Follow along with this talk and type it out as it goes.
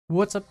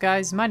What's up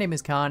guys, my name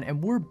is Khan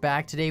and we're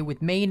back today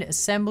with main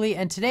assembly,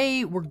 and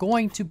today we're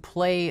going to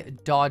play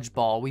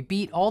Dodgeball. We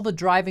beat all the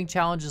driving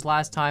challenges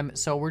last time,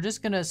 so we're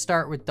just gonna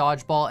start with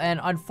Dodgeball, and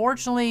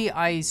unfortunately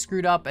I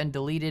screwed up and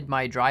deleted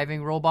my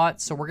driving robot,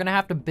 so we're gonna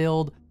have to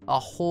build a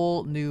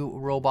whole new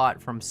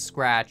robot from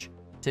scratch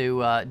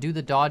to do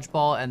the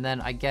Dodgeball, and then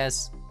I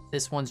guess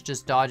this one's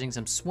just dodging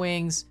some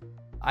swings.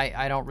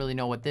 I don't really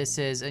know what this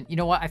is, and you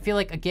know what, I feel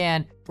like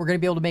again we're gonna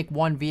be able to make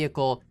one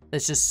vehicle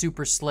that's just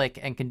super slick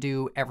and can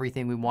do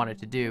everything we want it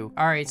to do.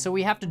 All right, so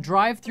we have to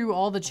drive through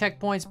all the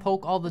checkpoints,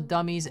 poke all the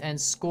dummies, and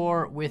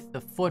score with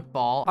the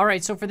football. All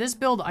right, so for this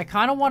build, I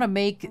kind of want to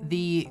make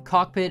the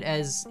cockpit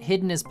as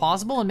hidden as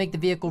possible and make the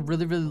vehicle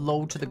really, really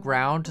low to the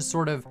ground to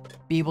sort of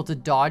be able to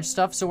dodge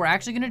stuff. So we're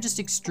actually gonna just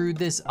extrude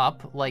this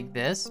up like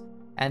this,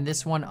 and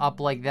this one up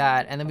like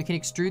that, and then we can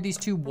extrude these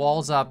two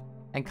walls up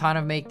and kind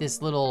of make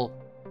this little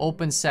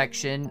open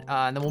section,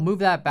 and then we'll move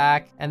that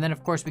back, and then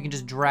of course we can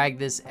just drag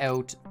this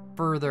out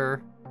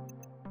further,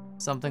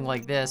 something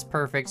like this.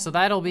 Perfect. So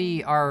that'll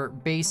be our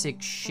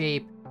basic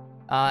shape,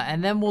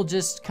 and then we'll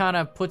just kind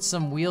of put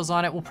some wheels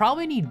on it. We'll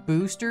probably need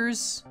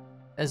boosters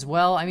as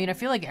well. I mean, I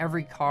feel like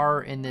every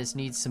car in this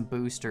needs some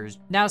boosters.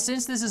 Now,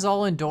 since this is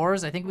all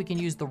indoors, I think we can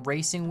use the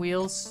racing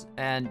wheels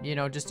and, you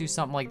know, just do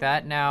something like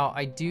that. Now,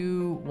 I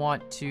do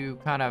want to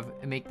kind of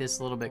make this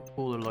a little bit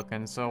cooler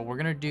looking, so we're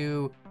gonna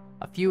do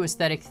a few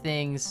aesthetic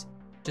things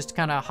just to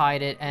kind of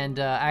hide it, and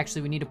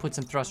actually we need to put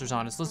some thrusters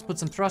on it. So let's put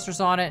some thrusters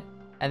on it,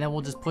 and then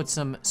we'll just put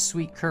some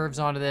sweet curves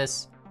onto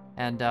this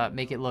and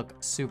make it look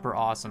super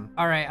awesome.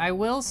 All right, I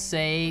will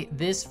say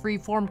this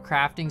freeform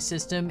crafting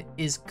system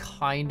is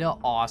kind of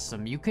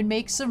awesome. You can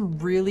make some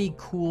really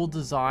cool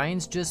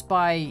designs just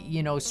by,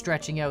 you know,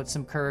 stretching out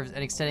some curves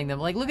and extending them.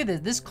 Like, look at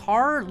this. This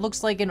car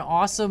looks like an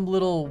awesome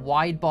little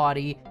wide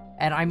body.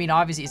 And I mean,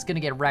 obviously it's gonna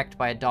get wrecked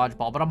by a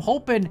Dodgeball, but I'm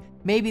hoping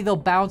maybe they'll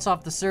bounce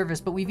off the surface.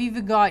 But we've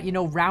even got, you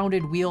know,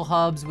 rounded wheel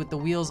hubs with the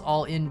wheels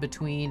all in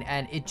between,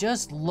 and it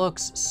just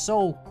looks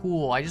so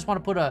cool. I just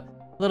wanna put a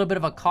little bit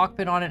of a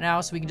cockpit on it now,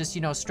 so we can just,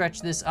 you know,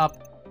 stretch this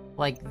up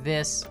like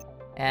this,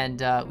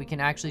 and we can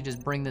actually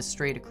just bring this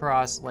straight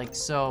across like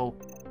so,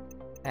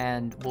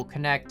 and we'll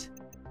connect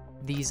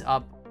these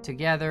up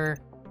together,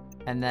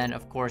 and then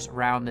of course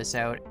round this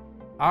out.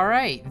 All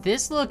right,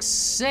 this looks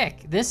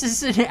sick. This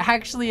is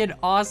actually an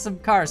awesome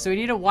car. So we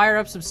need to wire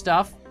up some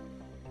stuff.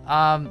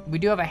 We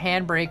do have a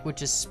handbrake,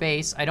 which is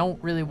space. I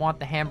don't really want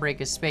the handbrake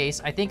as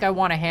space. I think I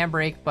want a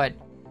handbrake, but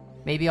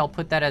maybe I'll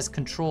put that as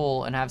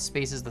control and have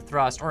space as the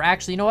thrust. Or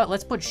actually, you know what?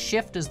 Let's put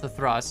shift as the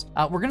thrust.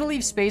 We're gonna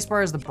leave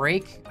spacebar as the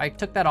brake. I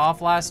took that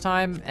off last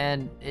time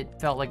and it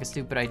felt like a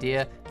stupid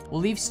idea.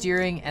 We'll leave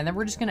steering, and then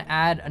we're just gonna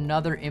add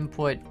another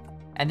input,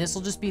 and this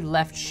will just be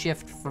left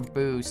shift for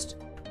boost.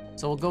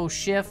 So we'll go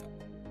shift,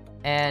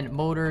 and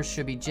motors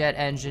should be jet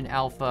engine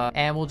alpha,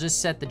 and we'll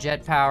just set the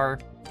jet power.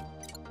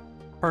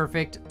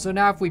 Perfect. So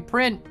now if we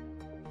print,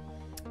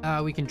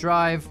 we can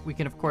drive. We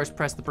can of course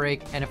press the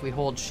brake, and if we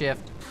hold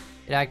shift,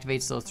 it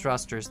activates those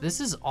thrusters. This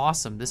is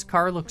awesome. This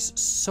car looks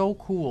so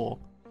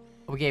cool.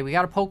 Okay, we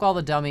gotta poke all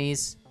the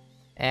dummies,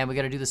 and we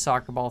gotta do the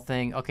soccer ball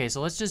thing. Okay,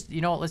 so let's just, you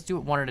know what, let's do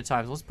it one at a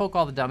time. So let's poke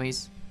all the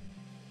dummies.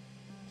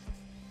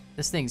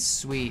 This thing's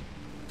sweet.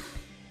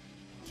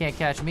 Can't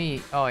catch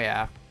me. Oh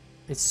yeah.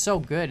 It's so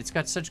good. It's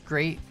got such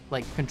great,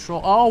 like,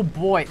 control. Oh,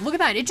 boy. Look at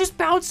that. It just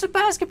bounced a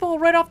basketball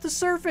right off the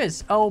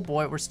surface. Oh,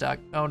 boy. We're stuck.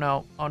 Oh,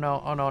 no. Oh,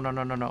 no. Oh, no, no,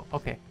 no, no, no.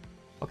 Okay.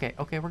 Okay.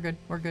 Okay. We're good.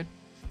 We're good.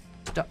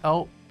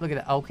 Oh, look at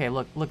that. Okay.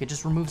 Look. Look. It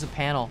just removes a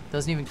panel.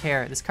 Doesn't even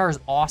care. This car is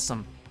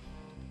awesome.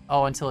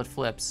 Oh, until it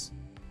flips.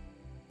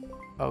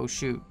 Oh,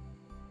 shoot.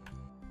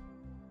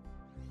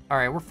 All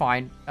right. We're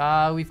fine.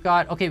 We've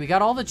got... Okay. We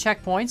got all the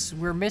checkpoints.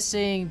 We're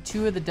missing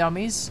 2 of the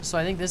dummies, so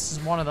I think this is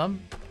one of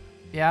them.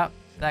 Yeah.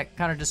 That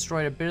kind of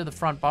destroyed a bit of the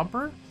front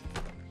bumper.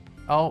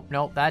 Oh,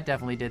 no, that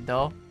definitely did,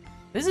 though.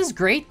 This is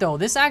great, though.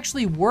 This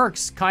actually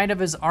works kind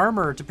of as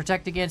armor to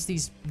protect against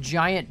these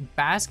giant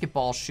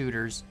basketball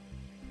shooters.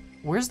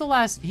 Where's the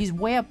last... He's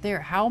way up there.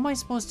 How am I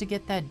supposed to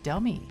get that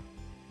dummy?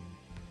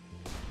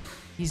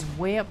 He's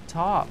way up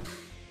top.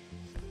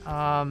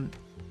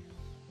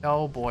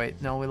 Oh, boy.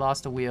 No, we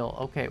lost a wheel.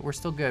 Okay, we're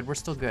still good. We're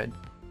still good.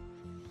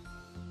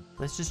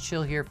 Let's just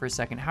chill here for a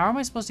second. How am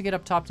I supposed to get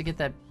up top to get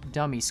that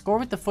dummy? Score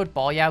with the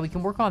football. Yeah, we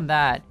can work on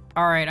that.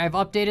 All right, I've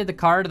updated the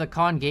car to the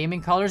Con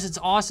Gaming colors. It's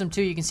awesome,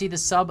 too. You can see the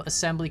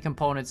sub-assembly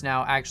components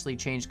now actually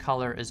change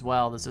color as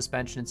well, the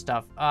suspension and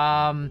stuff.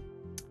 But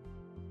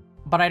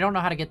I don't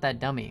know how to get that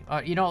dummy.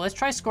 You know, let's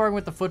try scoring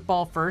with the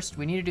football first.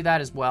 We need to do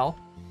that as well.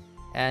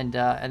 And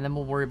then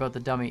we'll worry about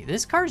the dummy.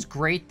 This car's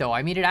great, though.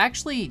 I mean, it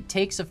actually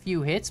takes a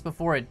few hits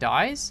before it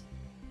dies.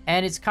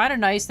 And it's kind of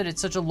nice that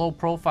it's such a low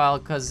profile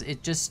because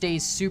it just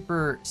stays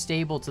super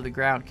stable to the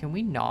ground. Can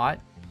we not?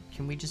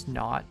 Can we just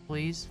not,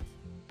 please?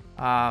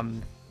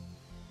 Right.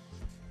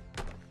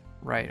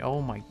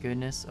 Oh my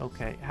goodness.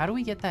 Okay. How do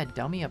we get that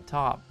dummy up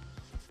top?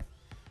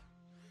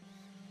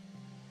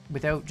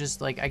 Without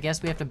just like, I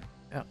guess we have to,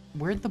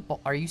 where'd the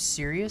ball? Are you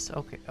serious?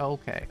 Okay.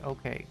 Okay.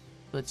 Okay.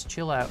 Let's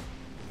chill out.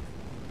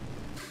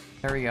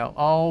 There we go.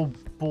 Oh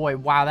boy.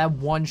 Wow, that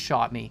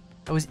one-shot me.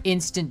 That was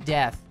instant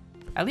death.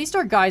 At least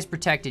our guy's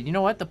protected. You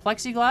know what? The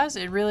plexiglass,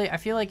 I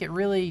feel like it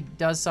really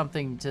does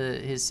something to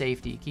his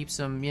safety. Keeps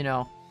him, you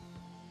know,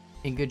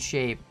 in good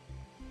shape.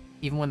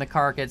 Even when the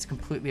car gets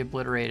completely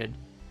obliterated.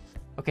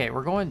 Okay,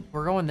 we're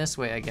going this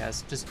way, I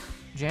guess. Just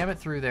jam it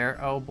through there.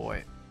 Oh,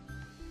 boy.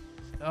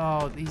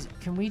 Oh,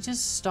 can we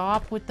just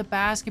stop with the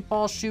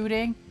basketball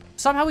shooting?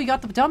 Somehow we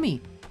got the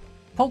dummy.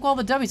 Poke all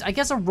the dummies. I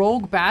guess a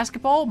rogue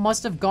basketball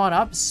must have gone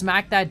up,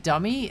 smacked that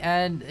dummy,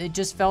 and it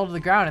just fell to the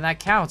ground, and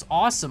that counts.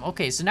 Awesome.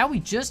 Okay, so now we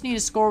just need to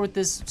score with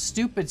this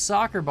stupid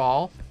soccer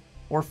ball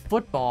or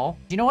football.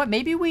 You know what?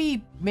 Maybe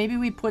we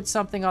put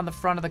something on the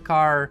front of the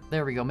car.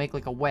 There we go. Make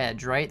like a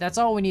wedge, right? That's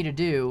all we need to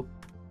do.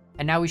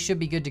 And now we should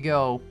be good to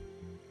go.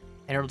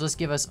 And it'll just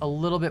give us a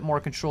little bit more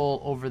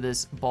control over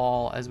this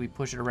ball as we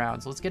push it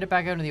around. So let's get it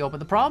back out into the open.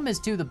 The problem is,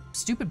 too, the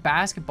stupid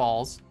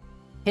basketballs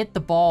hit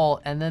the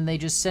ball, and then they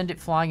just send it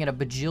flying at a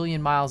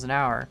bajillion miles an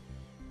hour.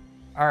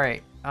 All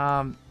right,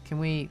 can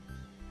we...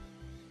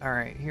 All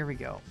right, here we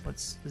go.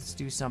 Let's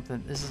do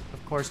something. This is,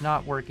 of course,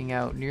 not working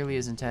out nearly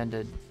as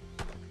intended.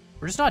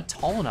 We're just not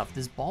tall enough.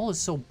 This ball is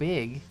so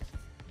big.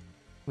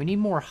 We need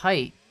more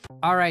height.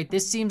 All right,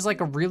 this seems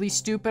like a really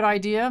stupid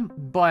idea,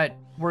 but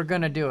we're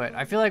gonna do it.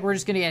 I feel like we're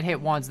just gonna get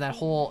hit once, and that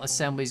whole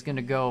assembly's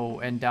gonna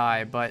go and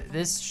die, but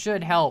this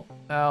should help.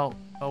 Oh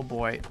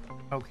boy.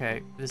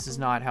 Okay, this is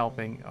not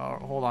helping. Oh,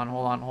 hold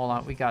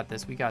on. We got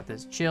this.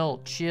 Chill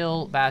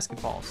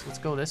basketballs. Let's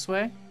go this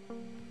way.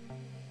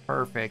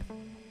 Perfect.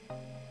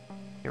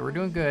 Okay, we're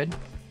doing good.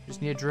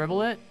 Just need to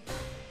dribble it.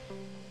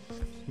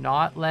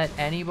 Not let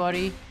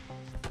anybody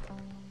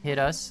hit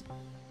us.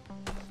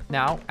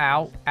 Now,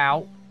 ow.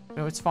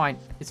 No, it's fine.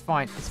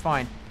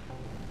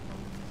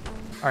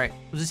 All right,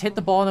 we'll just hit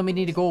the ball, and then we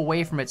need to go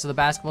away from it so the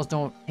basketballs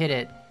don't hit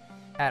it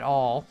at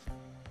all.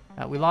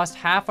 We lost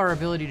half our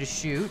ability to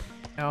shoot.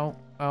 No.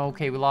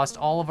 Okay, we lost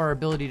all of our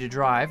ability to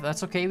drive.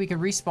 That's okay, we can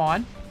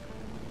respawn.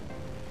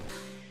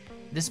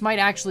 This might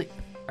actually...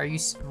 Are you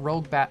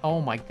rogue bat?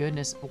 Oh my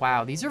goodness.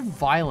 Wow, these are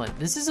violent.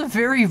 This is a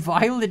very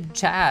violent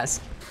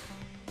task.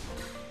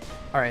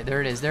 All right,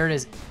 there it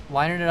is.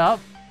 Lining it up.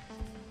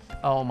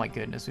 Oh my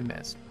goodness, we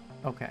missed.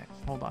 Okay,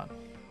 hold on.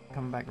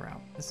 Coming back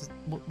around.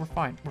 We're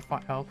fine.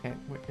 Okay,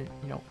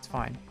 you know, it's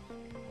fine.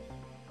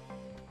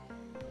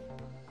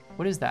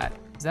 What is that?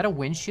 Is that a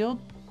windshield?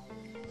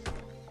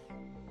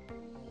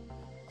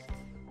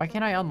 Why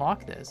can't I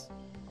unlock this?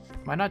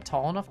 Am I not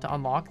tall enough to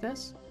unlock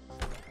this?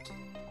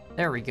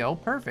 There we go.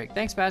 Perfect.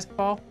 Thanks,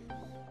 basketball.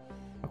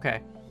 Okay.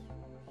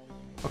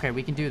 Okay,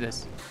 we can do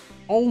this.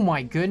 Oh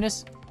my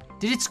goodness.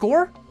 Did it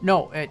score?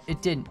 No,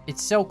 it didn't.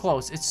 It's so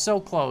close. It's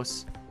so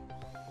close.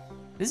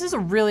 This is a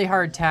really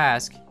hard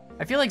task.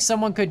 I feel like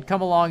someone could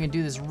come along and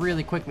do this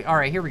really quickly. All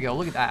right, here we go.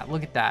 Look at that.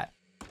 Look at that.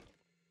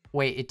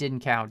 Wait, it didn't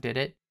count, did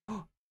it?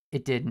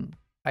 It didn't.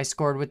 I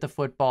scored with the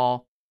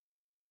football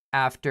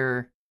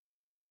after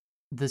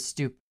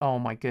the oh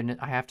my goodness,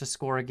 I have to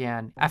score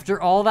again.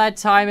 After all that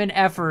time and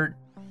effort,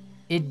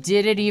 it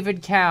didn't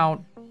even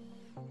count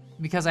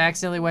because I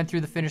accidentally went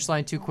through the finish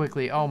line too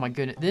quickly. Oh my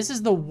goodness. This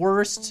is the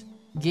worst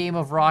game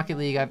of Rocket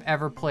League I've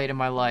ever played in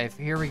my life.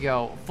 Here we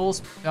go.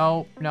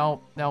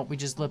 No, we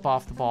just lip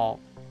off the ball.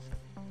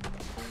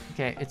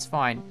 Okay, it's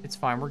fine.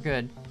 We're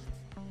good.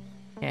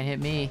 Can't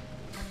hit me.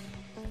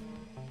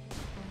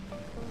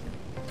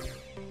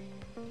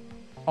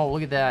 Oh,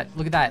 look at that.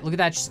 Look at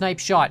that snipe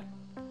shot.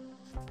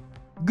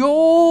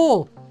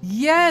 Goal!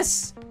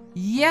 Yes!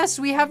 Yes,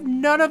 we have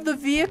none of the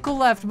vehicle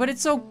left, but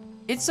it's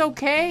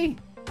okay.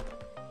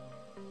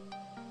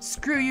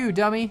 Screw you,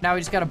 dummy. Now we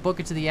just gotta book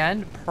it to the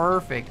end.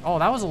 Perfect. Oh,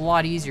 that was a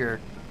lot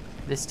easier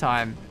this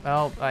time.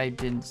 Oh,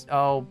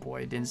 oh boy,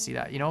 I didn't see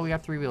that. You know, we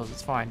have 3 wheels,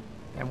 it's fine.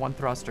 And 1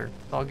 thruster.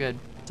 It's all good.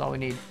 That's all we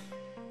need.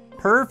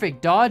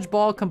 Perfect,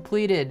 dodgeball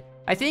completed.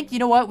 I think, you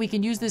know what, we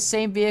can use this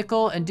same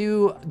vehicle and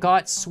do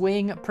got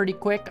swing pretty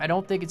quick. I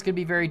don't think it's gonna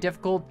be very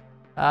difficult.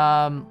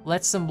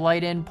 Let some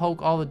light in,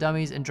 poke all the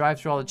dummies, and drive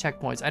through all the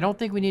checkpoints. I don't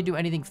think we need to do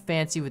anything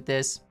fancy with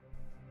this.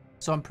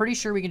 So I'm pretty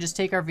sure we can just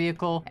take our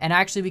vehicle, and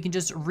actually we can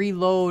just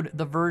reload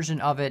the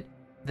version of it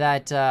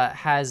that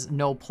has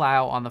no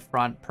plow on the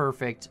front.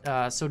 Perfect.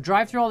 So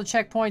drive through all the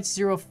checkpoints,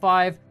 0 of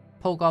 5,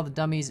 poke all the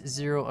dummies,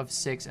 0 of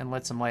 6, and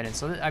let some light in.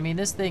 So, I mean,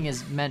 this thing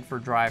is meant for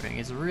driving.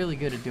 It's really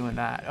good at doing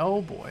that.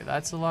 Oh boy,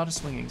 that's a lot of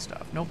swinging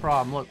stuff. No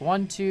problem. Look,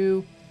 1,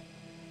 2.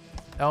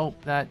 Oh,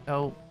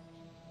 oh.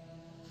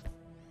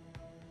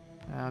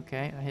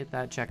 Okay, I hit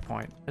that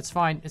checkpoint. It's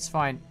fine, it's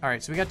fine. All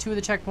right, so we got 2 of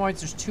the checkpoints.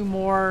 There's 2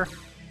 more.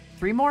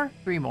 3 more?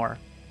 3 more.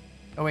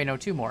 Oh wait, no,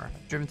 2 more.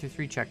 I've driven through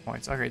 3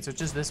 checkpoints. Okay, so it's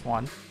just this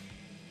one.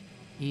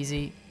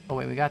 Easy. Oh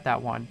wait, we got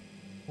that one.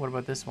 What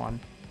about this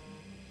one?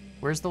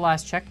 Where's the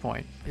last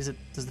checkpoint?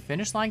 Does the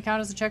finish line count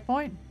as a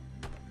checkpoint?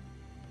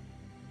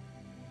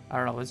 I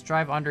don't know, let's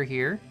drive under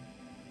here.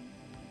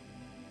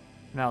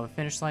 No, the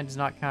finish line does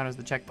not count as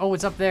the check. Oh,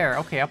 it's up there.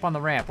 Okay, up on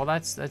the ramp. Well,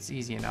 that's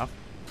easy enough.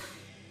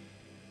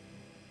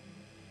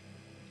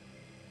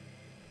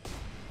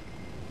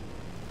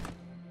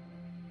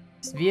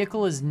 This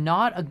vehicle is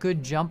not a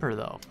good jumper,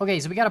 though. Okay,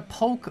 so we gotta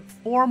poke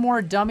 4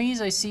 more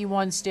dummies. I see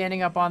one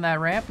standing up on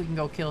that ramp. We can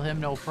go kill him,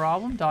 no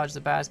problem. Dodge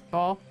the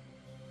basketball.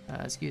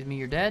 Excuse me,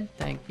 you're dead.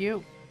 Thank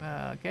you.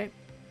 Okay.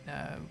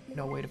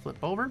 No way to flip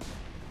over.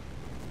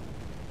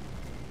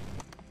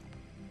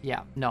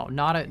 Yeah, no,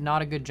 not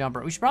a good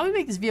jumper. We should probably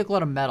make this vehicle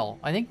out of metal.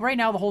 I think right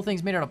now the whole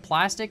thing's made out of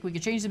plastic. We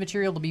could change the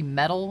material to be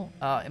metal.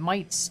 It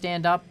might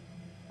stand up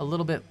a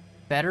little bit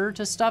better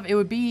to stuff. It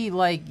would be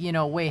like, you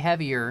know, way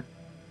heavier,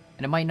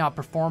 and it might not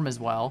perform as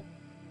well.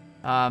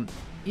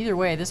 Either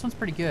way, this one's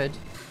pretty good.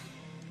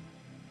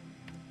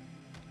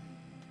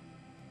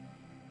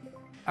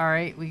 All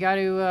right, we got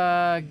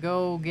to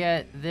go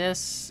get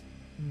this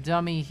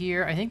dummy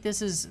here. I think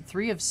this is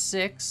 3 of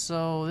 6,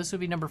 so this would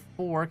be number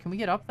 4. Can we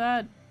get up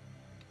that?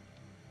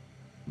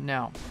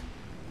 No.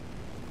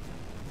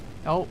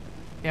 Oh,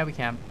 yeah, we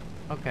can.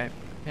 Okay,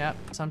 yeah,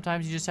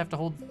 sometimes you just have to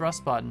hold the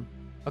thrust button.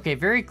 Okay,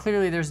 very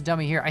clearly there's a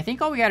dummy here. I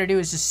think all we gotta do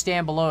is just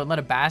stand below and let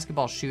a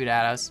basketball shoot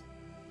at us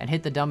and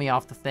hit the dummy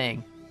off the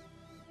thing.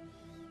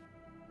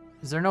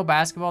 Is there no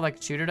basketball that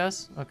could shoot at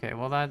us? Okay,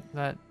 well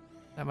that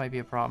might be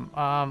a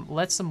problem.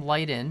 Let some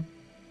light in.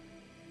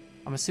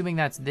 I'm assuming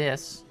that's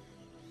this.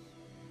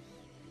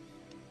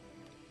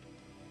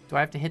 Do I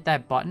have to hit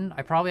that button?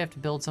 I probably have to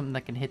build something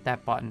that can hit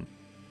that button.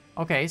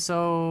 Okay,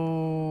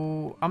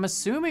 so I'm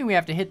assuming we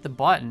have to hit the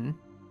button.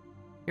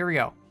 Here we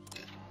go.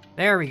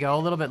 There we go, a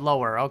little bit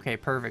lower. Okay,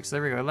 perfect. So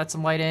there we go. Let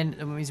some light in.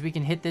 It means we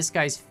can hit this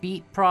guy's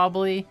feet,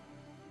 probably.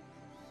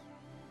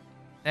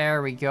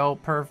 There we go.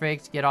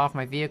 Perfect. Get off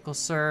my vehicle,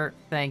 sir.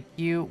 Thank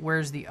you.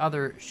 Where's the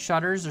other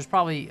shutters? There's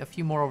probably a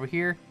few more over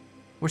here.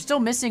 We're still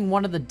missing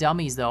one of the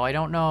dummies, though. I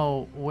don't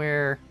know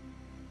where...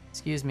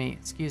 Excuse me,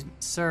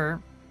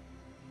 sir.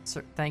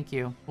 Sir, thank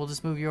you. We'll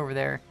just move you over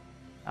there.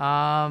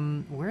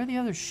 Where are the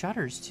other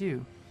shutters,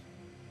 too?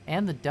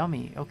 And the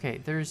dummy.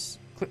 Okay, there's...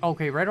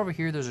 Okay, right over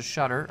here, there's a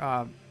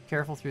shutter.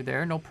 Careful through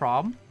there, no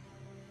problem.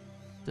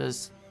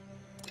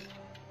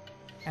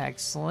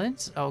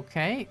 Excellent.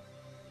 Okay.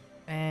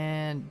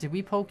 And did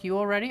we poke you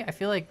already? I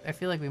feel like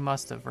we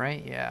must have,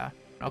 right? Yeah.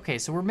 Okay,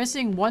 so we're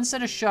missing 1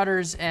 set of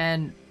shutters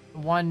and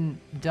 1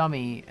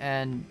 dummy,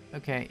 and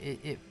okay,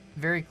 it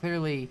very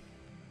clearly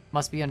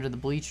must be under the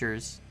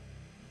bleachers.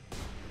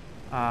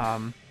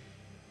 I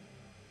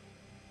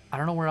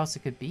don't know where else it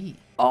could be.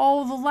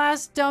 Oh, the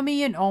last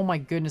dummy, and oh my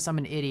goodness, I'm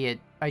an idiot.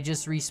 I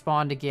just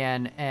respawned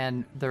again,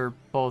 and they're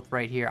both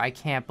right here. I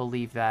can't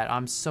believe that.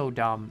 I'm so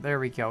dumb. There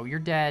we go. You're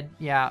dead.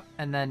 Yeah,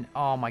 and then,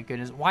 oh my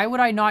goodness. Why would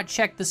I not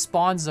check the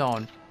spawn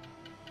zone?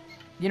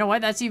 You know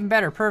what? That's even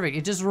better. Perfect.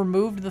 It just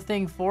removed the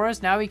thing for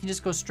us. Now we can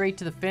just go straight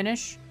to the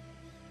finish.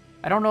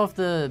 I don't know if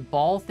the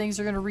ball things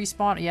are going to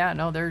respawn. Yeah,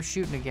 no, they're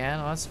shooting again.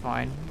 Oh, that's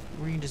fine.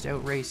 We can just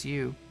outrace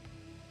you.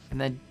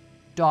 And then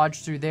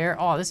dodge through there.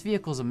 Oh, this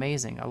vehicle's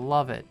amazing. I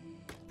love it.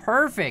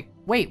 Perfect.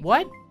 Wait,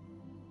 what?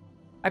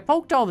 I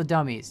poked all the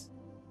dummies.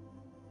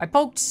 I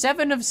poked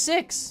 7 of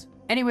 6.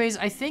 Anyways,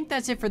 I think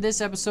that's it for this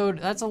episode.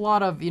 That's a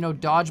lot of, you know,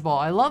 dodgeball.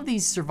 I love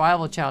these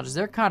survival challenges.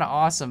 They're kind of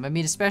awesome. I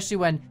mean, especially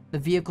when the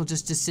vehicle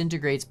just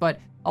disintegrates.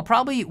 But I'll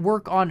probably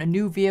work on a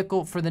new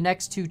vehicle for the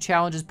next 2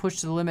 challenges,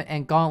 Push to the Limit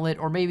and Gauntlet,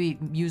 or maybe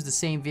use the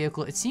same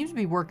vehicle. It seems to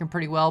be working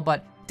pretty well,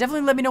 but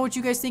definitely let me know what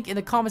you guys think in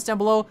the comments down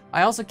below.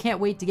 I also can't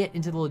wait to get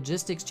into the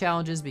logistics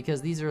challenges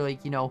because these are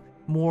like, you know,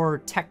 more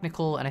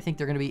technical, and I think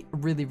they're going to be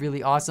really,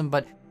 really awesome.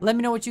 But let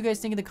me know what you guys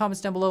think in the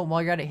comments down below. And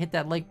while you're at it, hit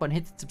that like button,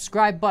 hit the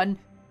subscribe button.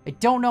 I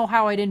don't know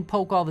how I didn't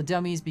poke all the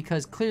dummies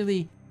because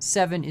clearly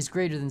 7 is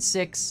greater than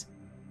 6.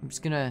 I'm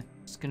just gonna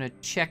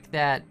check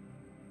that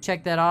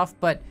off.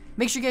 But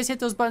make sure you guys hit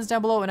those buttons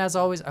down below. And as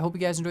always, I hope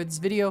you guys enjoyed this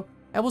video,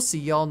 and we'll see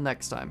y'all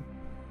next time.